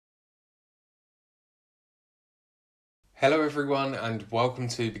Hello everyone and welcome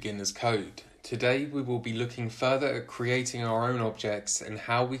to Beginner's Code. Today we will be looking further at creating our own objects and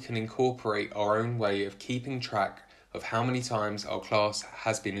how we can incorporate our own way of keeping track of how many times our class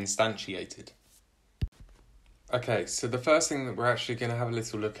has been instantiated. Okay, so the first thing that we're actually going to have a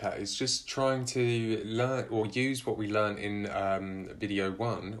little look at is just trying to learn or use what we learned in video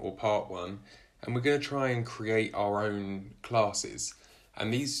 1 or part 1, and we're going to try and create our own classes,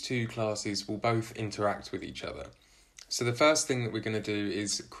 and these two classes will both interact with each other. So the first thing that we're going to do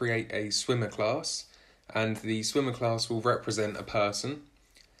is create a swimmer class, and the swimmer class will represent a person,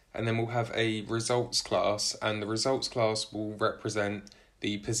 and then we'll have a results class, and the results class will represent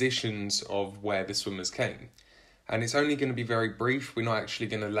the positions of where the swimmers came. And it's only going to be very brief. We're not actually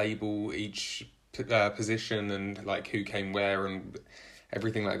going to label each position and like who came where and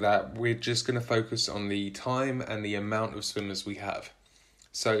everything like that. We're just going to focus on the time and the amount of swimmers we have.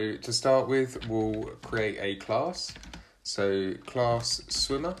 So to start with, we'll create a class. So class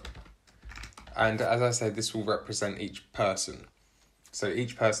swimmer. And as I said, this will represent each person. So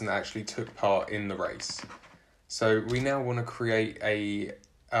each person that actually took part in the race. So we now want to create a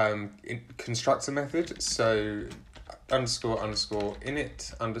constructor method, so underscore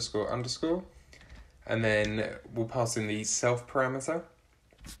init, and then we'll pass in the self parameter.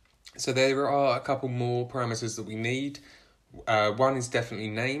 So there are a couple more parameters that we need. One is definitely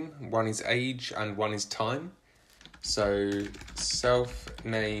name, one is age, and one is time. So self,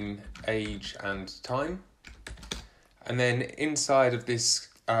 name, age, and time. And then inside of this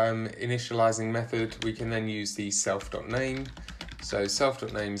initializing method, we can then use the self.name. So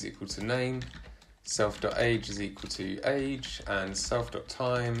self.name is equal to name, self.age is equal to age, and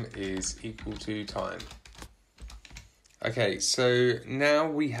self.time is equal to time. Okay, so now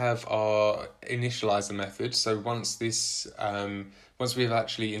we have our initializer method. So once we've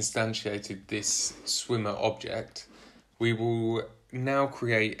actually instantiated this swimmer object, we will now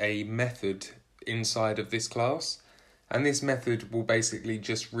create a method inside of this class, and this method will basically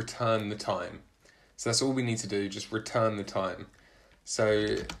just return the time. So that's all we need to do, just return the time.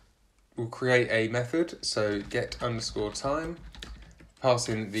 So we'll create a method, so get underscore time, pass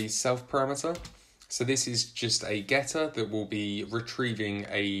in the self parameter. So this is just a getter that will be retrieving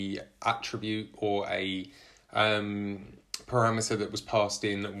a attribute or a parameter that was passed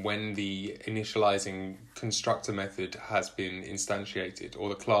in when the initializing constructor method has been instantiated, or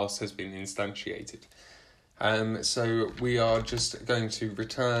the class has been instantiated. So we are just going to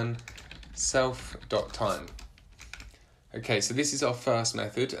return self.time. Okay, so this is our first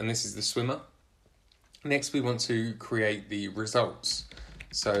method, and this is the swimmer. Next, we want to create the results.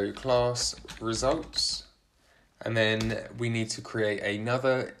 So class results, and then we need to create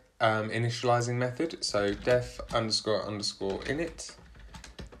another initializing method. So def underscore init,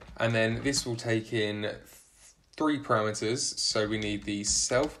 and then this will take in 3 parameters. So we need the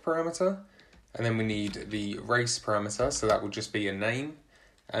self parameter, and then we need the race parameter. So that will just be a name,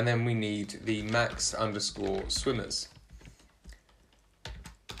 and then we need the max underscore swimmers.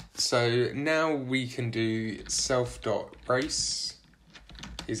 So now we can do self.race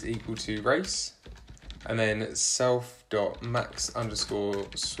is equal to race, and then self.max underscore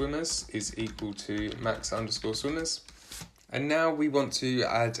swimmers is equal to max underscore swimmers. And now we want to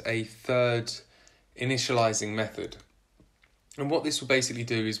add a third initializing method. And what this will basically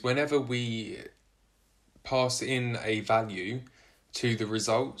do is whenever we pass in a value to the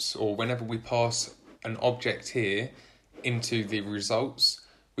results, or whenever we pass an object here into the results,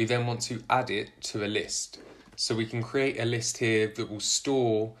 we then want to add it to a list. So we can create a list here that will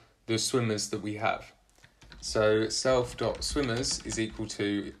store the swimmers that we have. So self.swimmers is equal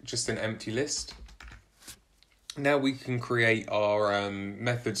to just an empty list. Now we can create our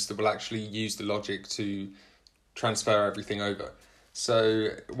methods that will actually use the logic to transfer everything over.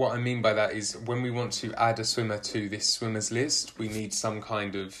 So what I mean by that is when we want to add a swimmer to this swimmers list, we need some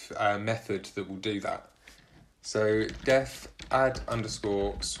kind of method that will do that. So def add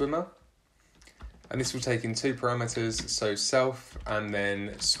underscore swimmer, and this will take in 2 parameters, so self and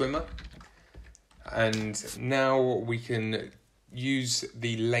then swimmer. And now we can use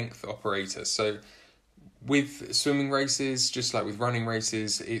the length operator. So with swimming races, just like with running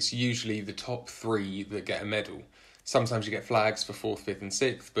races, it's usually the top 3 that get a medal. Sometimes you get flags for 4th, 5th and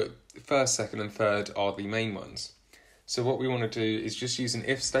 6th, but 1st, 2nd and 3rd are the main ones. So what we want to do is just use an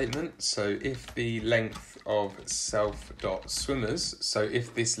if statement. So if the length of self.swimmers, so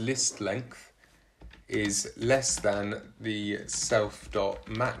if this list length is less than the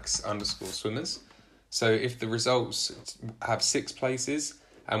self.max underscore swimmers, so if the results have 6 places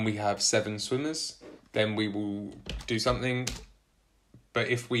and we have 7 swimmers, then we will do something. But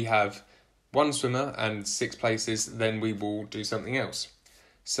if we have one swimmer and 6 places, then we will do something else.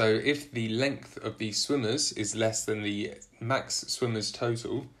 So if the length of the swimmers is less than the max swimmers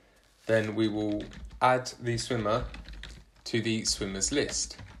total, then we will add the swimmer to the swimmers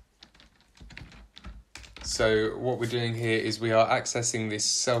list. So what we're doing here is we are accessing this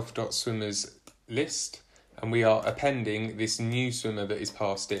self.swimmers list, and we are appending this new swimmer that is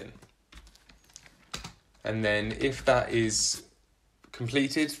passed in. And then if that is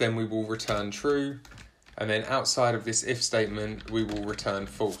completed, then we will return true. And then outside of this if statement, we will return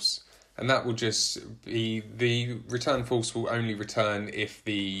false. And that will just be, the return false will only return if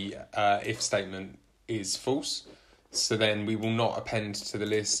the if statement is false. So then we will not append to the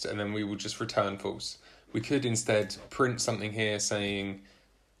list, and then we will just return false. We could instead print something here saying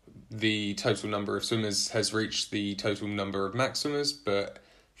the total number of swimmers has reached the total number of max swimmers, but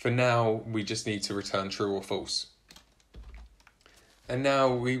for now we just need to return true or false. And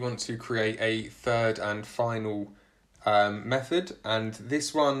now we want to create a third and final method, and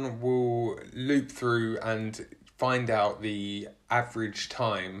this one will loop through and find out the average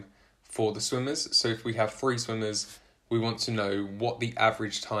time for the swimmers. So if we have 3 swimmers, we want to know what the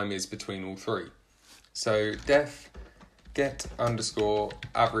average time is between all 3. So def get underscore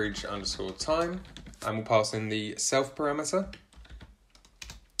average underscore time, and we'll pass in the self parameter.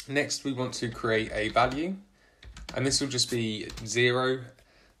 Next we want to create a value, and this will just be 0.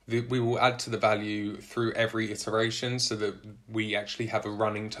 We will add to the value through every iteration so that we actually have a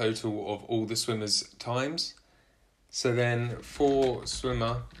running total of all the swimmers' times. So then for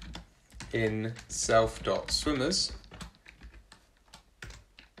swimmer in self.swimmers,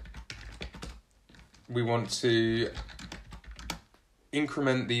 we want to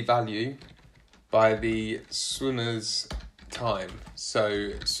increment the value by the swimmer's time.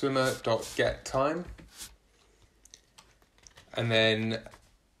 So swimmer.getTime, and then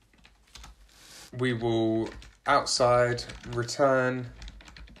we will outside return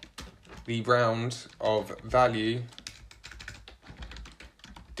the round of value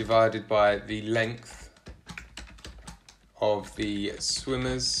divided by the length of the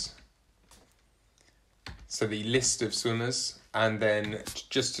swimmers, so the list of swimmers, and then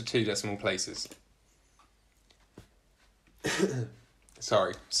just to 2 decimal places.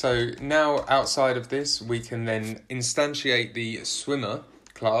 Sorry. So now outside of this, we can then instantiate the swimmer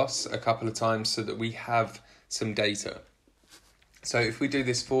class a couple of times so that we have some data. So if we do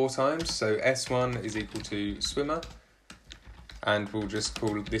this 4 times, so S1 is equal to swimmer, and we'll just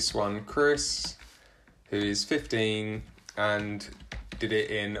call this one Chris, who is 15 and did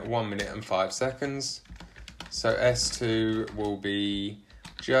it in 1 minute and 5 seconds. So S2 will be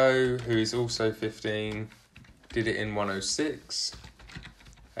Joe, who is also 15, did it in 1:06.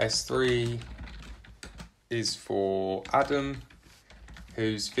 S3 is for Adam,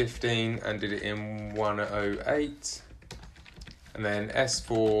 who's 15 and did it in 1:08. And then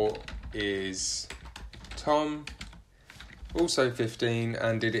S4 is Tom, also 15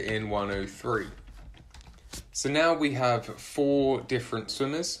 and did it in 1:03. So now we have 4 different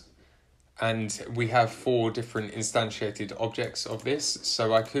swimmers, and we have 4 different instantiated objects of this.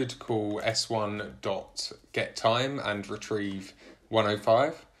 So I could call s1.getTime and retrieve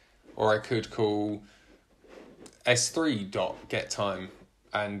 1:05, or I could call s3.getTime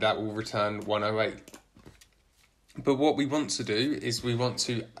and that will return 1:08. But what we want to do is we want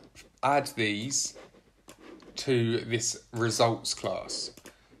to add these to this results class.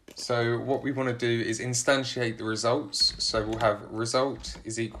 So what we want to do is instantiate the results. So we'll have result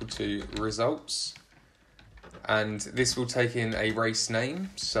is equal to results, and this will take in a race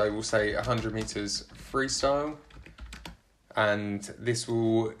name. So we'll say 100 meters freestyle, and this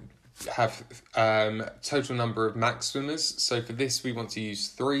will have total number of max swimmers. So for this we want to use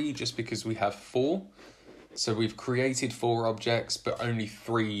 3 just because we have 4. So we've created 4 objects, but only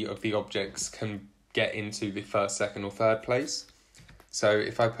 3 of the objects can get into the first, second or third place. So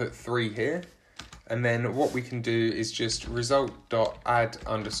if I put 3 here, and then what we can do is just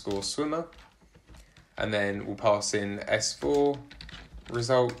result.add_swimmer, and then we'll pass in S4,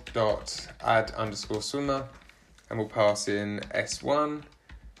 result.add_swimmer, and we'll pass in S1.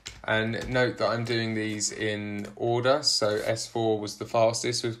 And note that I'm doing these in order, so S4 was the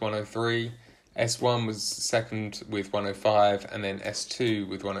fastest with 1:03, S1 was second with 1:05, and then S2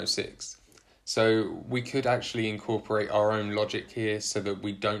 with 1:06. So we could actually incorporate our own logic here so that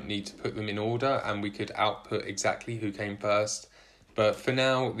we don't need to put them in order, and we could output exactly who came first. But for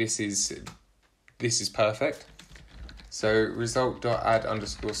now, this is perfect. So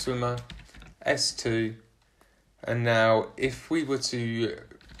result.add_swimmer, S2, and now if we were to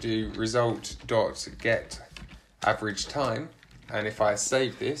do result.getAverageTime, and if I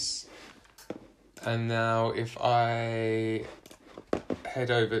save this, And now if I head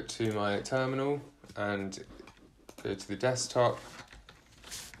over to my terminal and go to the desktop,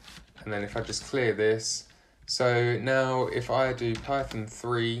 and then if I just clear this, so now if I do Python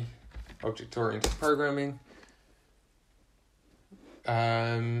 3 object-oriented programming,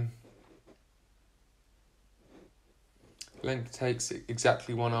 length takes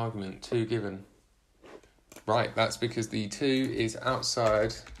exactly one argument, 2 given. Right, that's because the 2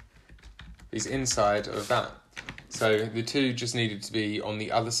 is inside of that. So the 2 just needed to be on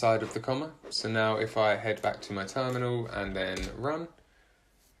the other side of the comma. So now if I head back to my terminal and then run,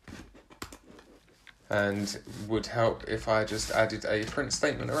 and would help if I just added a print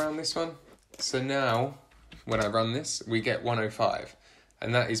statement around this one. So now when I run this, we get 105.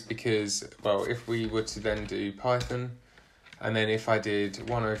 And that is because, well, if we were to then do Python, and then if I did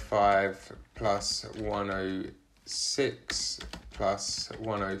 105 plus 106 plus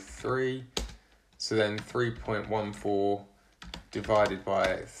 103, so then 3.14 divided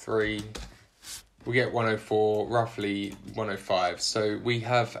by 3, we get 104, roughly 105. So we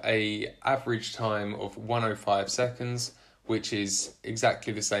have a average time of 105 seconds, which is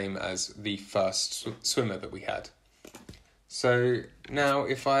exactly the same as the first swimmer that we had. So now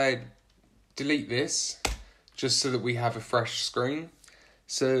if I delete this, just so that we have a fresh screen.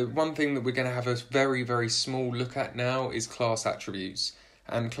 So one thing that we're going to have a very, very small look at now is class attributes.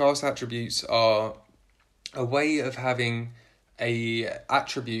 And class attributes are a way of having a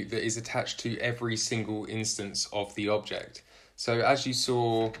attribute that is attached to every single instance of the object. So as you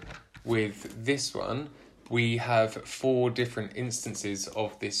saw with this one, we have 4 different instances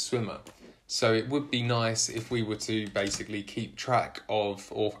of this swimmer. So it would be nice if we were to basically keep track of,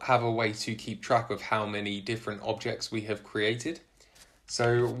 or have a way to keep track of how many different objects we have created.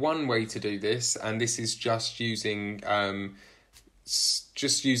 So one way to do this, and this is just using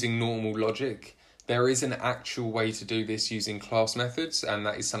normal logic. There is an actual way to do this using class methods, and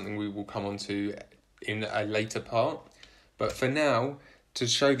that is something we will come on to in a later part. But for now, to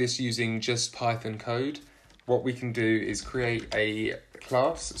show this using just Python code, what we can do is create a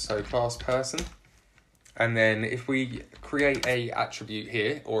class, so class person, and then if we create a attribute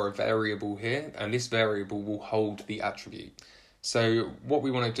here, or a variable here, and this variable will hold the attribute. So what we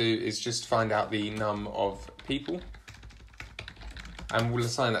want to do is just find out the num of people, and we'll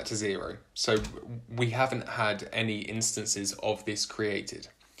assign that to 0. So we haven't had any instances of this created.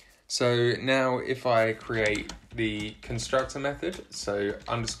 So now if I create the constructor method, so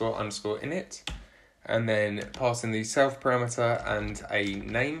underscore init, and then pass in the self parameter and a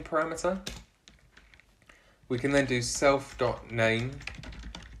name parameter, we can then do self.name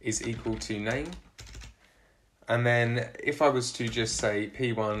is equal to name. And then if I was to just say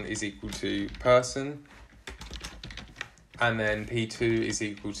P1 is equal to person, and then P2 is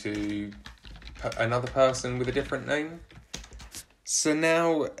equal to another person with a different name. So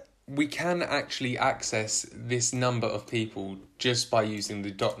now we can actually access this number of people just by using the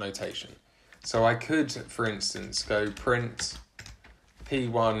dot notation. So I could, for instance, go print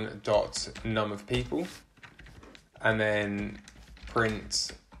P1 dot num of people, and then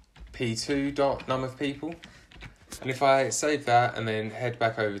print P2 dot num of people. And if I save that and then head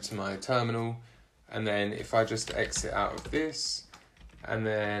back over to my terminal, and then if I just exit out of this and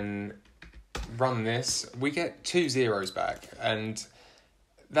then run this, we get 2 zeros back. And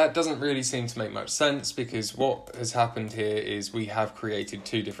that doesn't really seem to make much sense, because what has happened here is we have created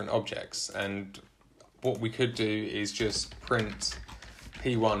 2 different objects. And what we could do is just print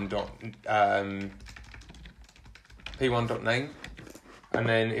P1 dot name. And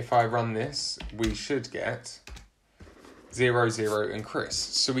then if I run this, we should get 0, 0 and Chris.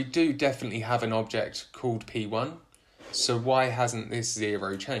 So we do definitely have an object called P1. So why hasn't this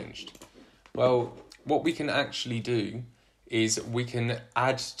 0 changed? Well, what we can actually do is we can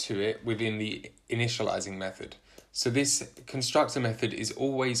add to it within the initializing method. So this constructor method is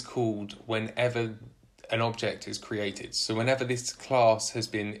always called whenever an object is created. So whenever this class has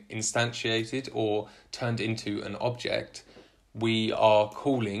been instantiated or turned into an object, we are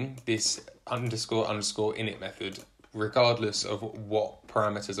calling this underscore init method, regardless of what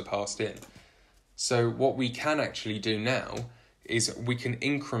parameters are passed in. So what we can actually do now is we can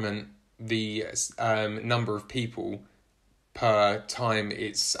increment the number of people per time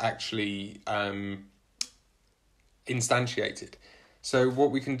it's actually instantiated. So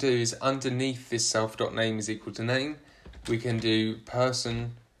what we can do is underneath this self.name is equal to name, we can do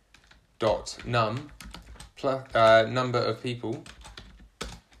person.num plus number of people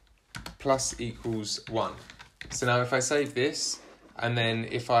plus equals 1. So now if I save this, and then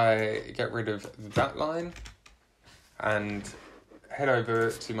if I get rid of that line and head over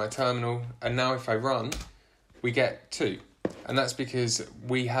to my terminal, and now if I run, we get 2. And that's because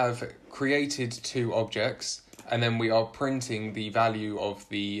we have created 2 objects, and then we are printing the value of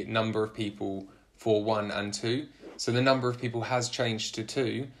the number of people for 1 and 2. So the number of people has changed to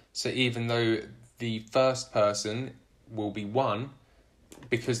 2. So even though the first person will be 1,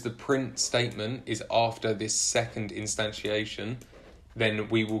 because the print statement is after this second instantiation, then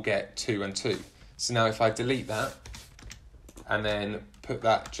we will get 2 and 2. So now if I delete that and then put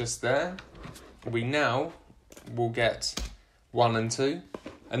that just there, we now will get 1 and 2.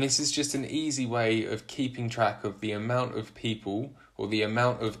 And this is just an easy way of keeping track of the amount of people or the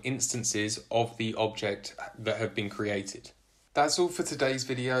amount of instances of the object that have been created. That's all for today's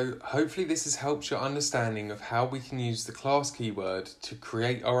video. Hopefully this has helped your understanding of how we can use the class keyword to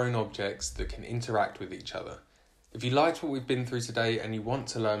create our own objects that can interact with each other. If you liked what we've been through today and you want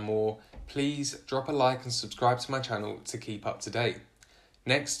to learn more, please drop a like and subscribe to my channel to keep up to date.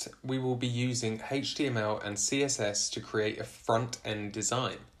 Next, we will be using HTML and CSS to create a front-end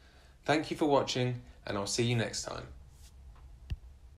design. Thank you for watching, and I'll see you next time.